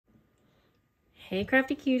Hey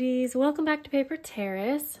crafty cuties, welcome back to Paper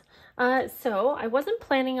Terrace. So I wasn't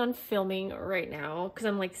planning on filming right now because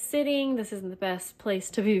I'm like sitting. This isn't the best place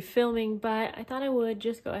to be filming, but I thought I would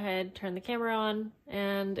just go ahead, turn the camera on,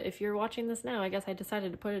 and if you're watching this now, I guess I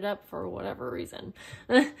decided to put it up for whatever reason.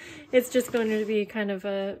 It's just going to be kind of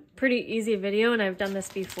a pretty easy video, and I've done this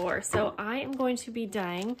before. So I am going to be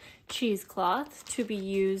dyeing cheesecloth to be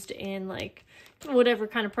used in like whatever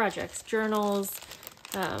kind of projects, journals,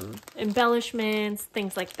 embellishments,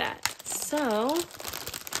 things like that. So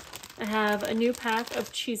I have a new pack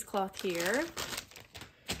of cheesecloth here.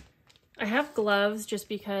 I have gloves just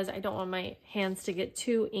because I don't want my hands to get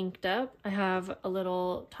too inked up. I have a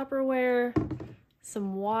little Tupperware,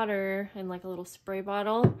 some water, and like a little spray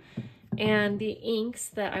bottle, and the inks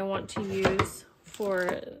that I want to use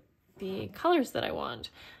for the colors that I want.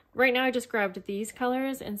 Right now I just grabbed these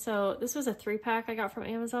colors, and so this was a 3-pack I got from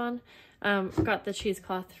Amazon. Got the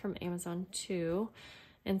cheesecloth from Amazon too.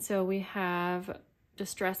 And so we have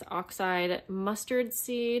Distress Oxide Mustard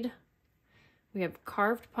Seed, we have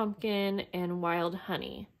Carved Pumpkin, and Wild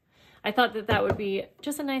Honey. I thought that that would be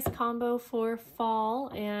just a nice combo for fall,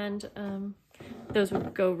 and those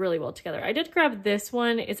would go really well together. I did grab this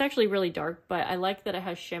one. It's actually really dark, but I like that it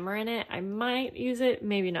has shimmer in it. I might use it,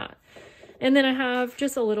 maybe not. And then I have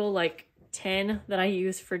just a little like tin that I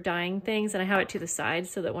use for dyeing things, and I have it to the side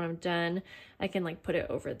so that when I'm done, I can like put it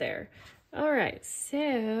over there. All right,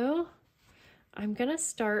 so I'm gonna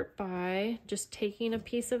start by just taking a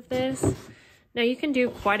piece of this. Now you can do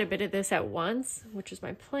quite a bit of this at once, which is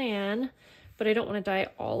my plan, but I don't want to dye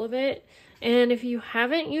all of it. And if you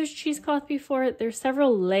haven't used cheesecloth before, there's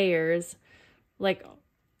several layers. Like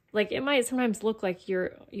it might sometimes look like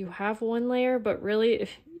you have one layer, but really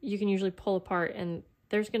if you can usually pull apart, and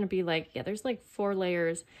there's going to be like, yeah, there's like 4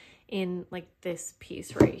 layers in like this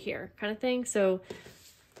piece right here kind of thing. So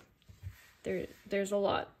there's a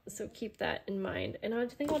lot. So keep that in mind. And I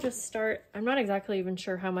think I'll just start. I'm not exactly even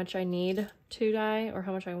sure how much I need to dye or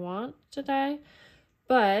how much I want to dye.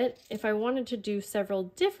 But if I wanted to do several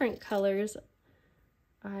different colors,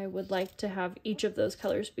 I would like to have each of those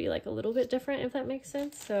colors be like a little bit different, if that makes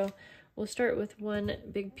sense. So we'll start with one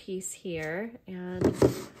big piece here, and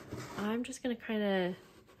I'm just going to kind of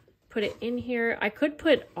put it in here. I could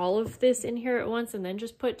put all of this in here at once and then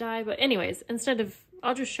just put dye, but anyways,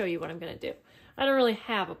 I'll just show you what I'm going to do. I don't really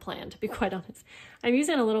have a plan, to be quite honest. I'm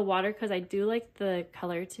using a little water because I do like the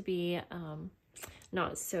color to be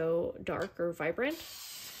not so dark or vibrant,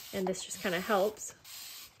 and this just kind of helps.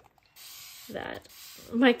 That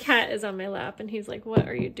my cat is on my lap and he's like, what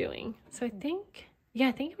are you doing? So I think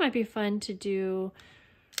it might be fun to do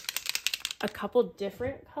a couple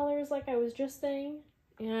different colors like I was just saying.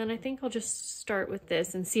 And I think I'll just start with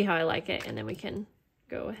this and see how I like it, and then we can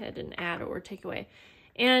go ahead and add or take away.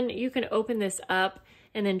 And you can open this up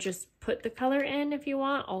and then just put the color in if you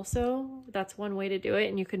want also. That's one way to do it,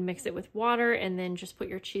 and you can mix it with water and then just put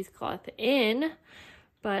your cheesecloth in.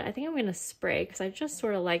 But I think I'm going to spray because I just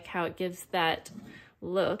sort of like how it gives that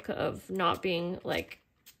look of not being like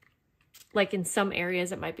in some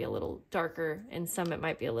areas it might be a little darker and some it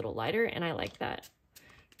might be a little lighter, and I like that.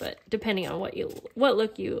 But depending on what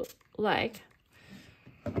look you like.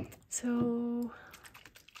 So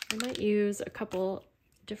I might use a couple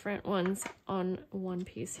different ones on one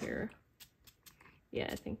piece here. Yeah,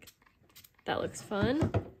 I think that looks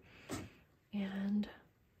fun. And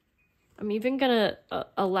I'm even gonna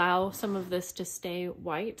allow some of this to stay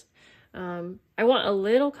white. I want a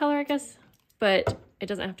little color, I guess, but it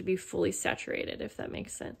doesn't have to be fully saturated, if that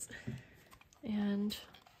makes sense. And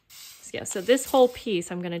yeah, so this whole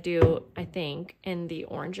piece I'm gonna do, I think, in the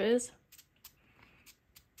oranges.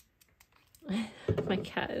 My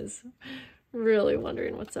cat is really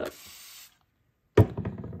wondering what's up. And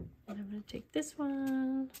I'm gonna take this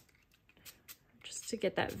one just to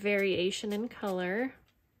get that variation in color.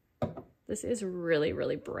 This is really,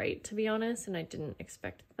 really bright, to be honest, and I didn't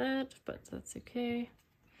expect that, but that's okay.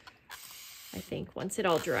 I think once it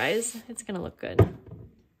all dries, it's gonna look good.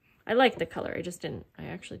 I like the color, I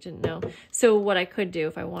actually didn't know. So what I could do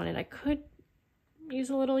if I wanted, I could use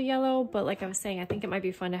a little yellow, but like I was saying, I think it might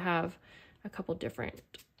be fun to have a couple different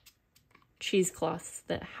cheesecloths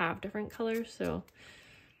that have different colors. So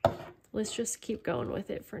let's just keep going with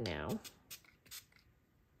it for now.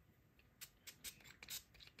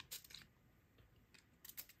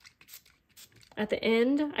 At the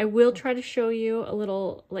end, I will try to show you a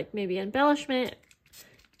little, like maybe embellishment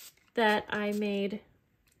that I made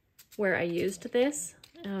where I used this.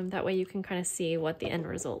 That way you can kind of see what the end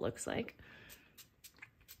result looks like.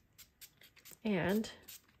 And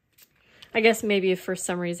I guess maybe if for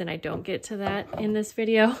some reason I don't get to that in this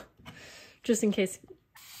video, just in case,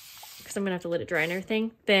 because I'm gonna have to let it dry and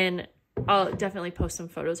everything, then I'll definitely post some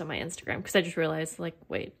photos on my Instagram, because I just realized, like,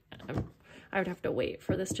 wait, I would have to wait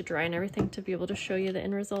for this to dry and everything to be able to show you the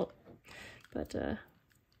end result. But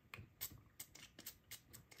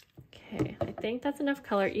okay, I think that's enough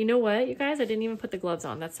color. You know what, you guys? I didn't even put the gloves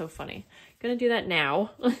on. That's so funny. I'm gonna do that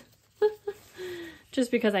now. Just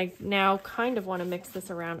because I now kind of want to mix this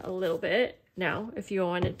around a little bit. Now, if you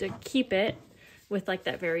wanted to keep it with like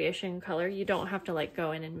that variation in color, you don't have to like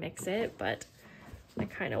go in and mix it, but I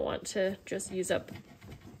kind of want to just use up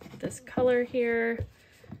this color here.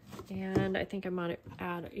 And I think I might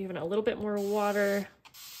add even a little bit more water,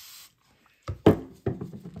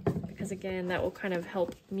 because again, that will kind of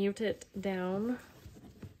help mute it down.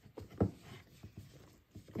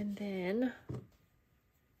 And then,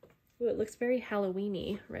 ooh, it looks very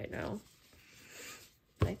Halloween-y right now.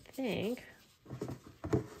 I think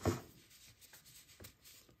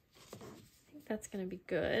that's gonna be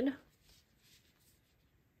good.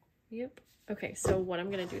 Yep. Okay, so what I'm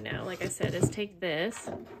gonna do now, like I said, is take this.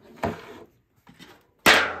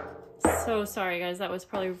 So sorry guys, that was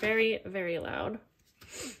probably very, very loud.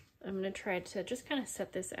 I'm gonna try to just kind of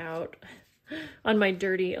set this out on my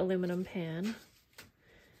dirty aluminum pan.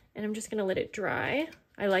 And I'm just gonna let it dry.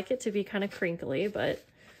 I like it to be kind of crinkly, but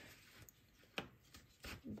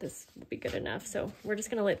this will be good enough. So we're just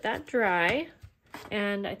gonna let that dry.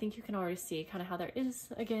 And I think you can already see kind of how there is,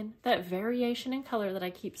 again, that variation in color that I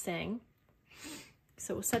keep saying.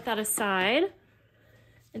 So we'll set that aside.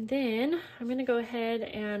 And then I'm gonna go ahead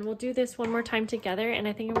and we'll do this one more time together. And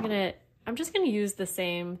I think I'm just gonna use the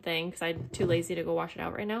same thing because I'm too lazy to go wash it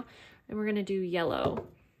out right now. And we're gonna do yellow.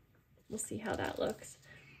 We'll see how that looks.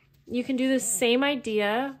 You can do the same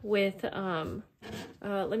idea with,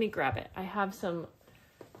 let me grab it. I have some,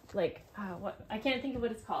 like, what, I can't think of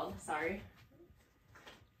what it's called, sorry.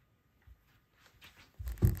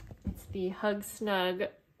 It's the Hug Snug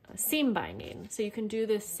seam binding. So you can do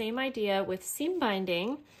the same idea with seam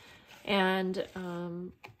binding, and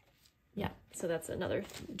yeah, so that's another,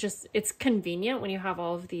 just, it's convenient when you have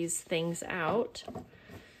all of these things out.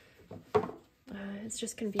 It's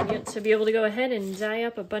just convenient to be able to go ahead and dye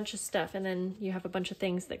up a bunch of stuff, and then you have a bunch of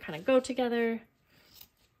things that kind of go together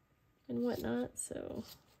and whatnot. So,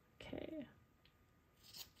 okay.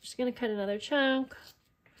 Just gonna cut another chunk.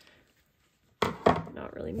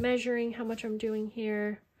 Not really measuring how much I'm doing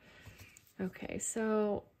here. Okay,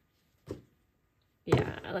 so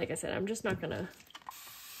yeah, like I said, I'm just not gonna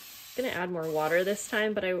add more water this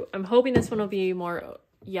time, but I'm hoping this one will be more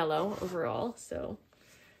yellow overall. So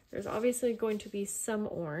there's obviously going to be some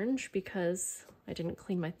orange because I didn't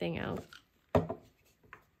clean my thing out.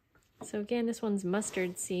 So again, this one's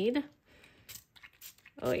mustard seed.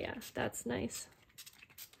 Oh yeah, that's nice.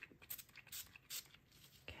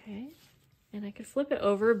 Okay, and I could flip it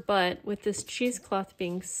over, but with this cheesecloth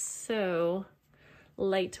being so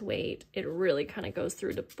lightweight, it really kind of goes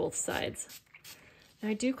through to both sides.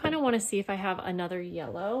 And I do kind of want to see if I have another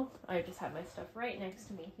yellow. I just have my stuff right next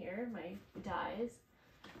to me here, my dyes,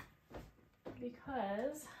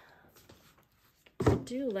 because I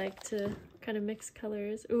do like to kind of mix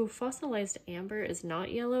colors. Ooh, fossilized amber is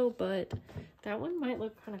not yellow, but that one might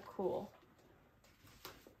look kind of cool.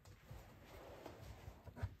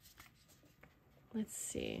 Let's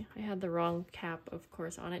see. I had the wrong cap, of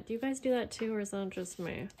course, on it. Do you guys do that too, or is that just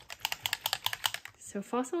me? So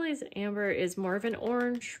fossilized amber is more of an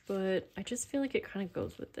orange, but I just feel like it kind of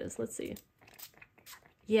goes with this. Let's see.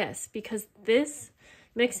 Yes, because this,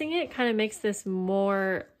 mixing it kind of makes this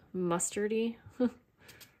more mustardy.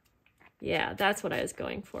 Yeah, that's what I was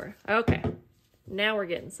going for. Okay, now we're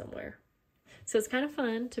getting somewhere. So it's kind of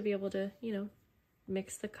fun to be able to, you know,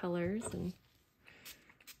 mix the colors,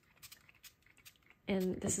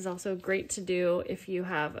 and this is also great to do if you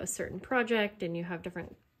have a certain project and you have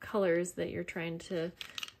different colors that you're trying to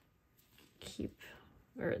keep,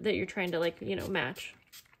 or that you're trying to, like, you know, match.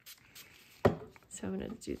 So I'm gonna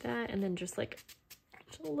do that, and then just like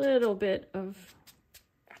a little bit of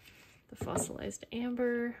the fossilized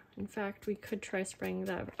amber. In fact, we could try spraying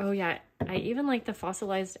that. Oh yeah, I even like the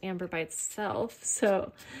fossilized amber by itself.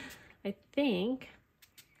 So I think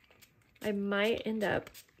I might end up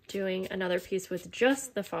doing another piece with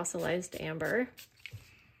just the fossilized amber,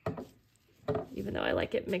 even though I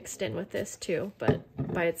like it mixed in with this too,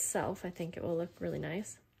 but by itself, I think it will look really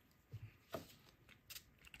nice.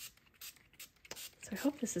 So I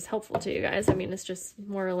hope this is helpful to you guys. I mean, it's just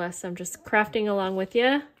more or less, I'm just crafting along with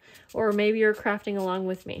you, or maybe you're crafting along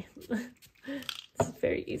with me. It's a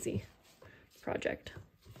very easy project.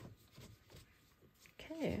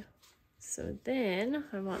 Okay, so then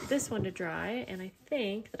I want this one to dry, and I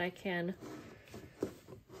think that I can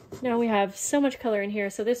Now we have so much color in here,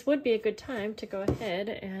 so this would be a good time to go ahead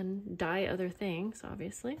and dye other things,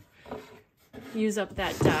 obviously. Use up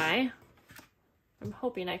that dye. I'm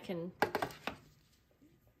hoping I can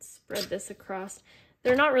spread this across.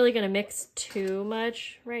 They're not really going to mix too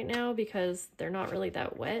much right now because they're not really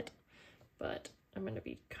that wet, but I'm going to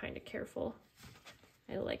be kind of careful.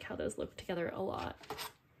 I like how those look together a lot.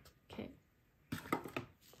 Okay.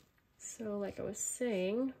 So like I was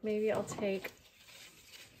saying, maybe I'll take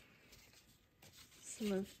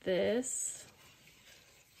some of this.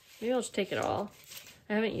 Maybe I'll just take it all.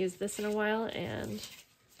 I haven't used this in a while, and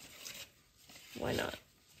why not?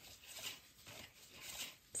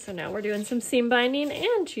 So now we're doing some seam binding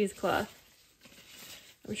and cheesecloth.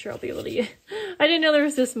 I'm sure I'll be able to use. I didn't know there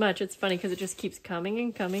was this much. It's funny because it just keeps coming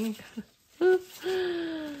and coming and coming.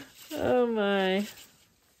 Oh my.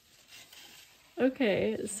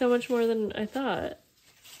 Okay, so much more than I thought.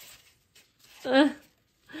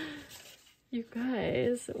 You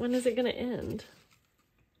guys, when is it gonna end?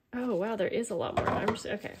 Oh wow, there is a lot more. I'm just,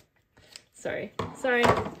 okay. Sorry. All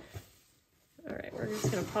right, we're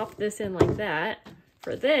just gonna pop this in like that.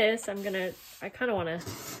 For this, I kind of want to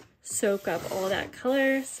soak up all that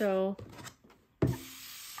color. So,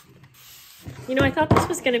 you know, I thought this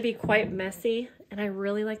was going to be quite messy, and I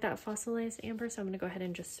really like that fossilized amber, so I'm going to go ahead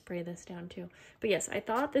and just spray this down too. But yes, I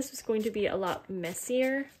thought this was going to be a lot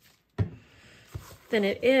messier than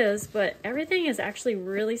it is, but everything is actually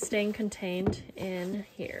really staying contained in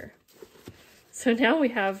here. So now we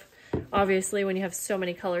have, obviously, when you have so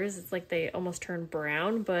many colors, it's like they almost turn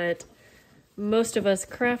brown, but most of us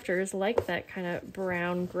crafters like that kind of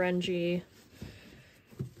brown, grungy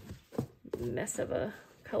mess of a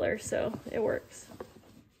color, so it works.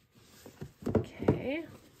 Okay.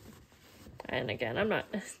 And again, I don't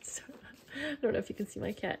know if you can see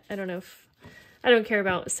my cat. I don't care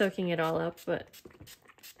about soaking it all up, but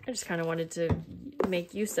I just kind of wanted to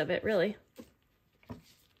make use of it, really.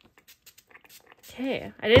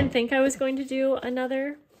 Okay, I didn't think I was going to do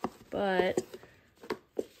another, but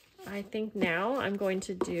I think now I'm going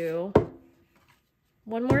to do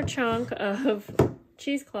one more chunk of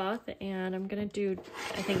cheesecloth, and I'm going to do,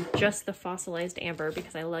 I think, just the fossilized amber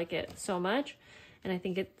because I like it so much, and I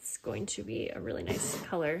think it's going to be a really nice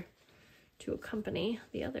color to accompany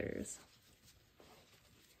the others.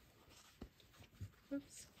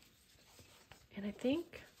 Oops. And I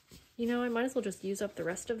think, you know, I might as well just use up the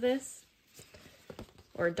rest of this,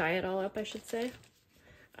 or dye it all up, I should say.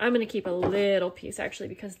 I'm going to keep a little piece, actually,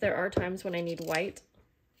 because there are times when I need white.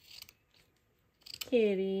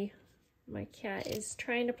 Kitty. My cat is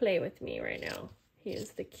trying to play with me right now. He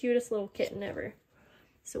is the cutest little kitten ever.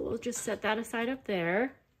 So we'll just set that aside up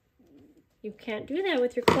there. You can't do that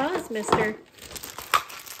with your claws, mister.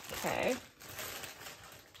 Okay.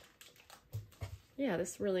 Yeah,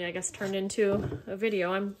 this really, I guess, turned into a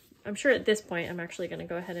video. I'm sure at this point I'm actually going to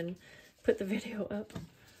go ahead and put the video up.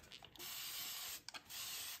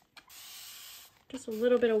 Just a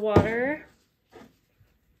little bit of water,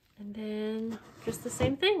 and then just the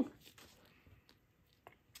same thing.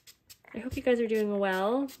 I hope you guys are doing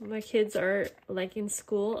well. My kids are liking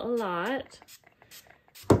school a lot,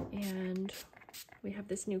 and we have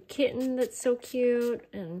this new kitten that's so cute,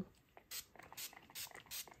 and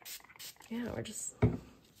yeah, we're just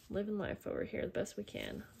living life over here the best we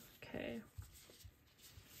can. Okay.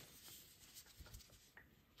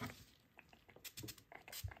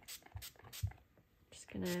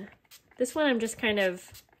 This one I'm just kind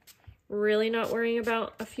of really not worrying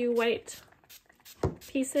about a few white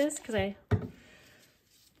pieces because I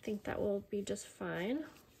think that will be just fine.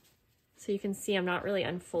 So you can see I'm not really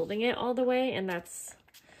unfolding it all the way, and that's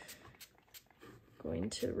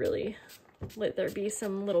going to really let there be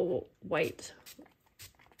some little white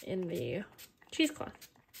in the cheesecloth.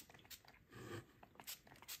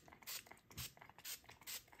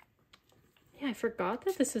 Yeah, I forgot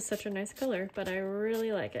that this is such a nice color, but I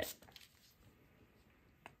really like it.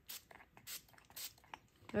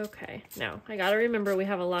 Okay, now I gotta remember we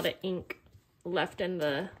have a lot of ink left in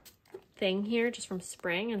the thing here just from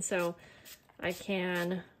spraying, and so I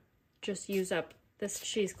can just use up this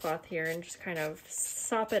cheesecloth here and just kind of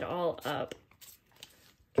sop it all up.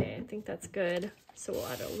 Okay, I think that's good. So we'll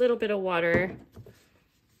add a little bit of water.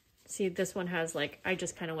 See, this one has like, I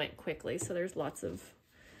just kind of went quickly, so there's lots of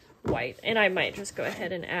white, and I might just go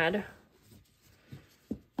ahead and add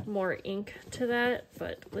more ink to that,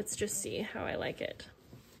 but let's just see how I like it.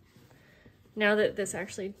 Now that this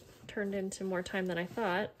actually turned into more time than I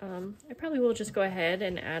thought, I probably will just go ahead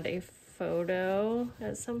and add a photo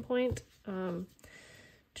at some point to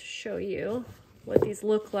show you what these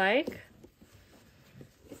look like.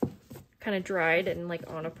 kind of dried and like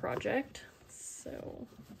on a project. So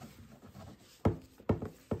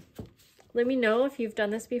let me know if you've done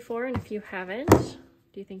this before, and if you haven't,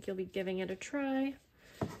 do you think you'll be giving it a try?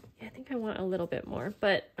 Yeah, I think I want a little bit more,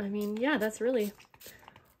 but I mean, yeah, that's really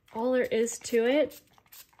all there is to it.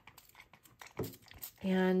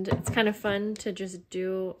 And it's kind of fun to just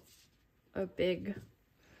do a big,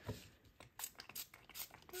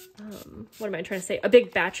 what am I trying to say? A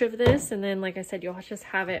big batch of this. And then, like I said, you'll just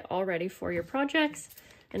have it all ready for your projects.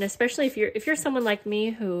 And especially if you're someone like me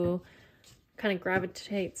who kind of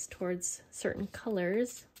gravitates towards certain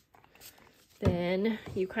colors, then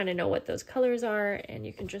you kind of know what those colors are, and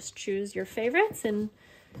you can just choose your favorites and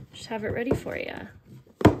just have it ready for you.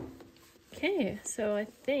 Okay, so I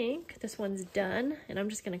think this one's done, and I'm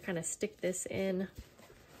just going to kind of stick this in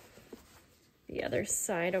the other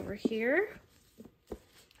side over here,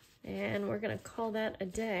 and we're going to call that a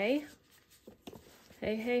day.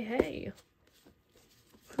 Hey, hey, hey.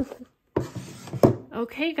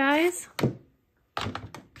 Okay, guys.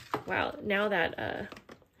 Wow, now that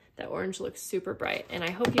that orange looks super bright, and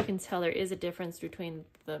I hope you can tell there is a difference between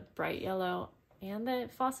the bright yellow and the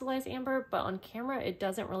fossilized amber, but on camera it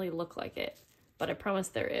doesn't really look like it, but I promise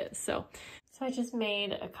there is. So I just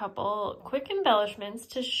made a couple quick embellishments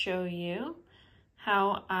to show you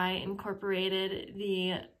how I incorporated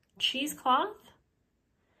the cheesecloth.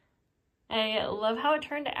 I love how it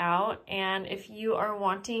turned out, and if you are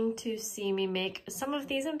wanting to see me make some of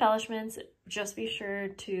these embellishments, just be sure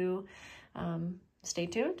to stay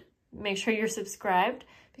tuned. Make sure you're subscribed,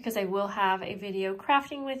 because I will have a video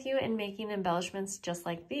crafting with you and making embellishments just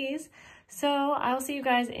like these. So I will see you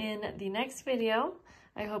guys in the next video.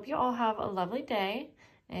 I hope you all have a lovely day,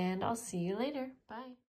 and I'll see you later. Bye.